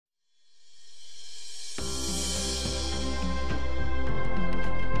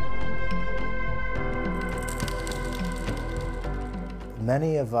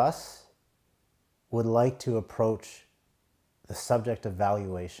many of us would like to approach the subject of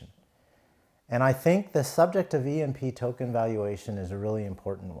valuation. And I think the subject of EMP token valuation is a really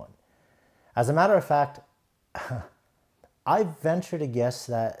important one. As a matter of fact, I venture to guess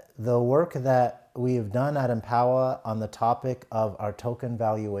that the work that we have done at Empowa on the topic of our token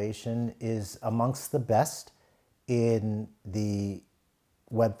valuation is amongst the best in the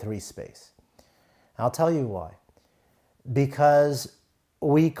Web3 space. I'll tell you why. Because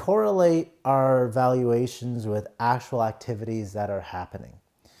we correlate our valuations with actual activities that are happening.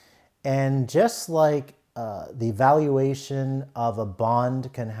 And just like the valuation of a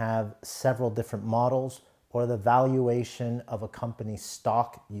bond can have several different models, or the valuation of a company's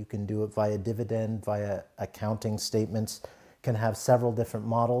stock, you can do it via dividend, via accounting statements, can have several different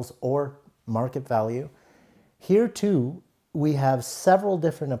models, or market value. Here too, we have several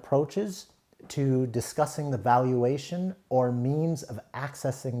different approaches to discussing the valuation or means of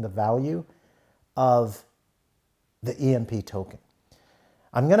accessing the value of the EMP token.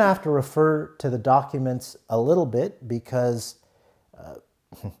 I'm going to have to refer to the documents a little bit because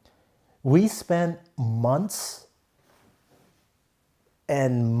we spent months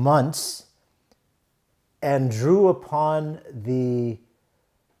and months and drew upon the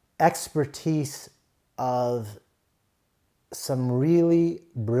expertise of some really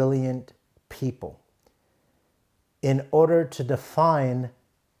brilliant people in order to define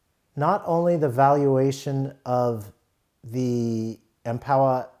not only the valuation of the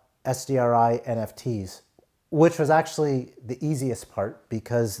Empowa SDRI NFTs, which was actually the easiest part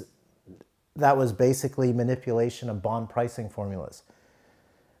because that was basically manipulation of bond pricing formulas.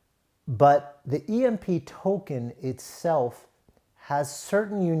 But the EMP token itself has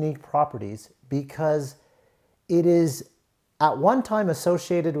certain unique properties because it is at one time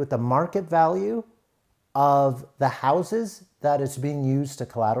associated with the market value of the houses that it's being used to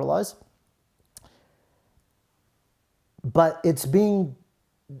collateralize. But it's being,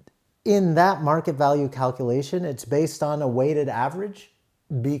 in that market value calculation, it's based on a weighted average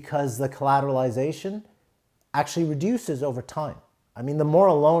because the collateralization actually reduces over time. I mean, the more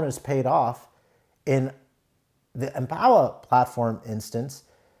a loan is paid off, in the Empowa platform instance,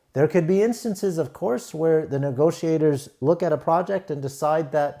 there could be instances, of course, where the negotiators look at a project and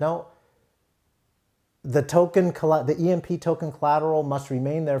decide that, no, the EMP token collateral must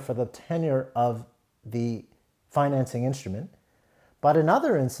remain there for the tenure of the financing instrument. But in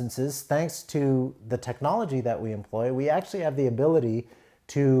other instances, thanks to the technology that we employ, we actually have the ability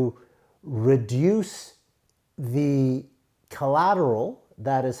to reduce the collateral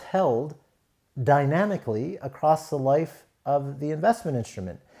that is held dynamically across the life of the investment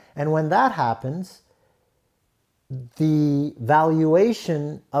instrument. And when that happens, the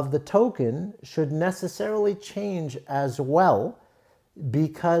valuation of the token should necessarily change as well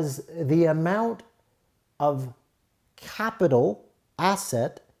because the amount of capital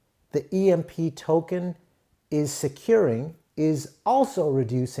asset the EMP token is securing is also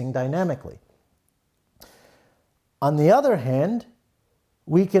reducing dynamically. On the other hand,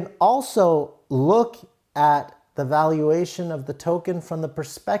 we can also look at the valuation of the token from the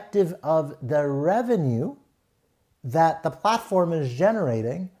perspective of the revenue that the platform is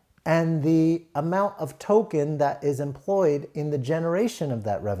generating and the amount of token that is employed in the generation of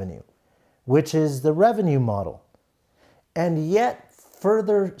that revenue, which is the revenue model. And yet,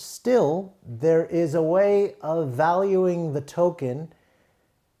 further still, there is a way of valuing the token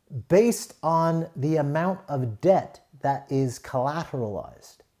based on the amount of debt that is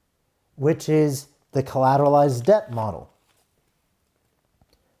collateralized, which is the collateralized debt model.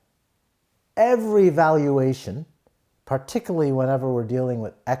 Every valuation, particularly whenever we're dealing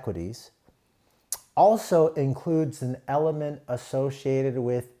with equities, also includes an element associated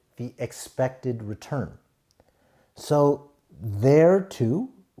with the expected return. So there too,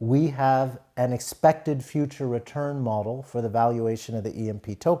 we have an expected future return model for the valuation of the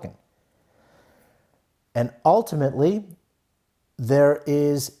EMP token. And ultimately, there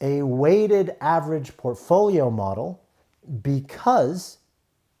is a weighted average portfolio model because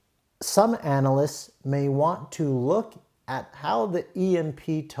some analysts may want to look at how the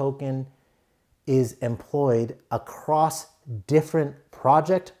EMP token is employed across different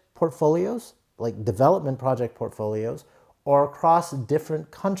project portfolios, like development project portfolios, or across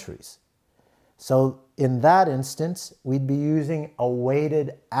different countries. So in that instance, we'd be using a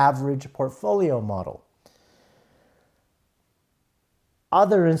weighted average portfolio model.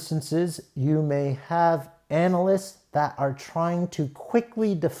 Other instances, you may have analysts that are trying to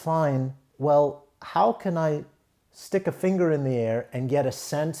quickly define, well, how can I stick a finger in the air and get a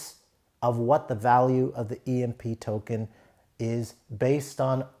sense of what the value of the EMP token is based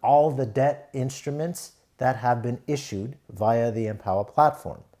on all the debt instruments that have been issued via the Empowa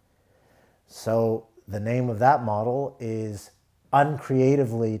platform. So the name of that model is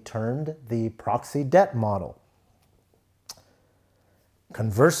uncreatively termed the proxy debt model.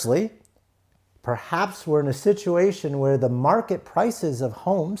 Conversely, perhaps we're in a situation where the market prices of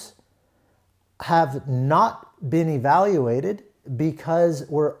homes have not been evaluated because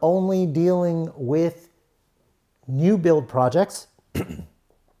we're only dealing with new build projects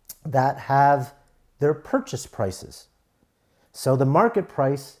that have their purchase prices. So the market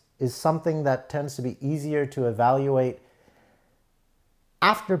price is something that tends to be easier to evaluate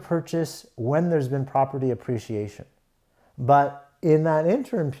after purchase when there's been property appreciation. But in that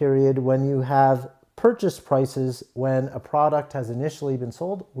interim period, when you have purchase prices when a product has initially been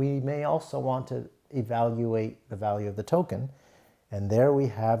sold, we may also want to evaluate the value of the token. And there we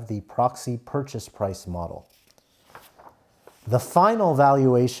have the proxy purchase price model. The final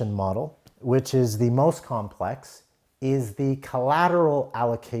valuation model, which is the most complex, is the collateral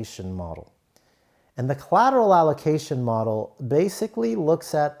allocation model. And the collateral allocation model basically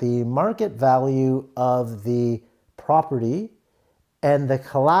looks at the market value of the property and the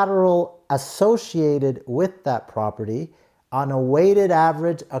collateral associated with that property on a weighted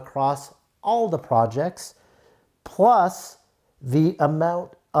average across all the projects, plus the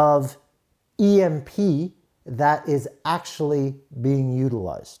amount of EMP that is actually being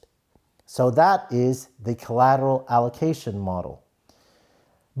utilized. So that is the collateral allocation model.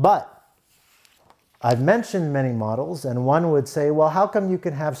 But I've mentioned many models, and one would say, well, how come you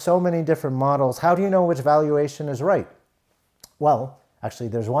can have so many different models? How do you know which valuation is right? Well, actually,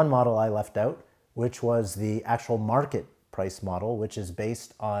 there's one model I left out, which was the actual market price model, which is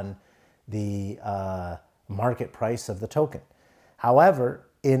based on the market price of the token. However,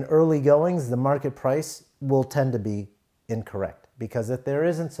 in early goings, the market price will tend to be incorrect, because if there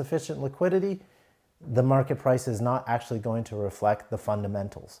isn't sufficient liquidity, the market price is not actually going to reflect the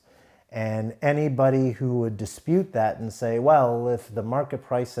fundamentals. And anybody who would dispute that and say, well, if the market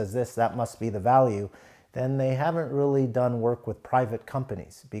price says this, that must be the value, then they haven't really done work with private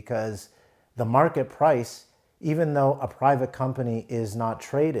companies, because the market price, even though a private company is not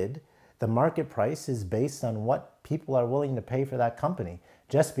traded, the market price is based on what people are willing to pay for that company.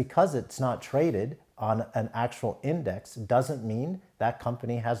 Just because it's not traded on an actual index doesn't mean that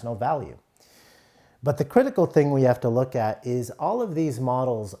company has no value. But the critical thing we have to look at is all of these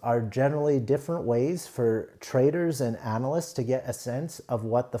models are generally different ways for traders and analysts to get a sense of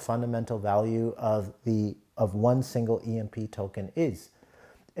what the fundamental value of one single EMP token is.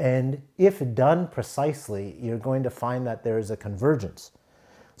 And if done precisely, you're going to find that there is a convergence.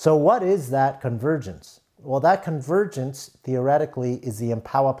 So what is that convergence? Well, that convergence theoretically is the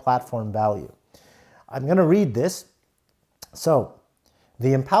Empowa platform value. I'm going to read this. So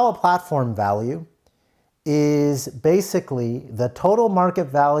the Empowa platform value is basically the total market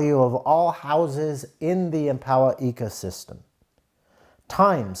value of all houses in the Empowa ecosystem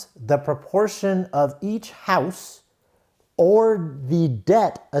times the proportion of each house or the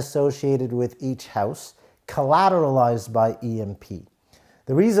debt associated with each house collateralized by EMP.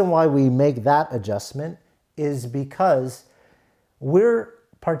 The reason why we make that adjustment is because we're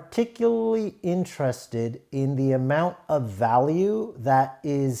particularly interested in the amount of value that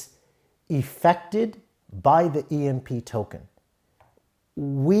is affected by the EMP token.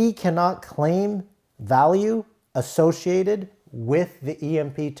 We cannot claim value associated with the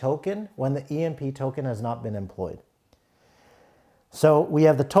EMP token when the EMP token has not been employed. So we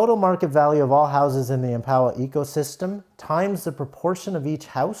have the total market value of all houses in the Empowa ecosystem times the proportion of each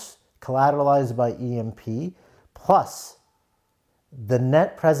house collateralized by EMP plus the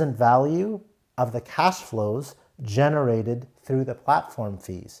net present value of the cash flows generated through the platform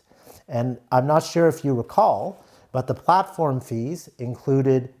fees. And I'm not sure if you recall, but the platform fees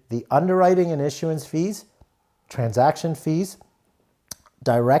included the underwriting and issuance fees, transaction fees,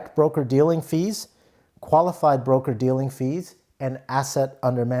 direct broker dealing fees, qualified broker dealing fees, and asset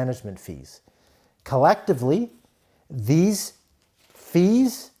under management fees. Collectively, these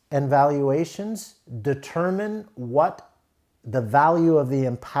fees and valuations determine what the value of the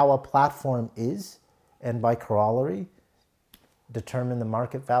Empowa platform is, and by corollary, determine the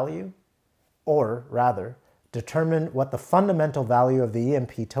market value, or rather, determine what the fundamental value of the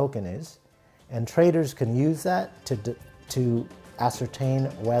EMP token is, and traders can use that to ascertain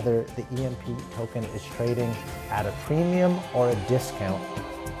whether the EMP token is trading at a premium or a discount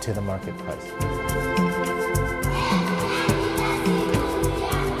to the market price.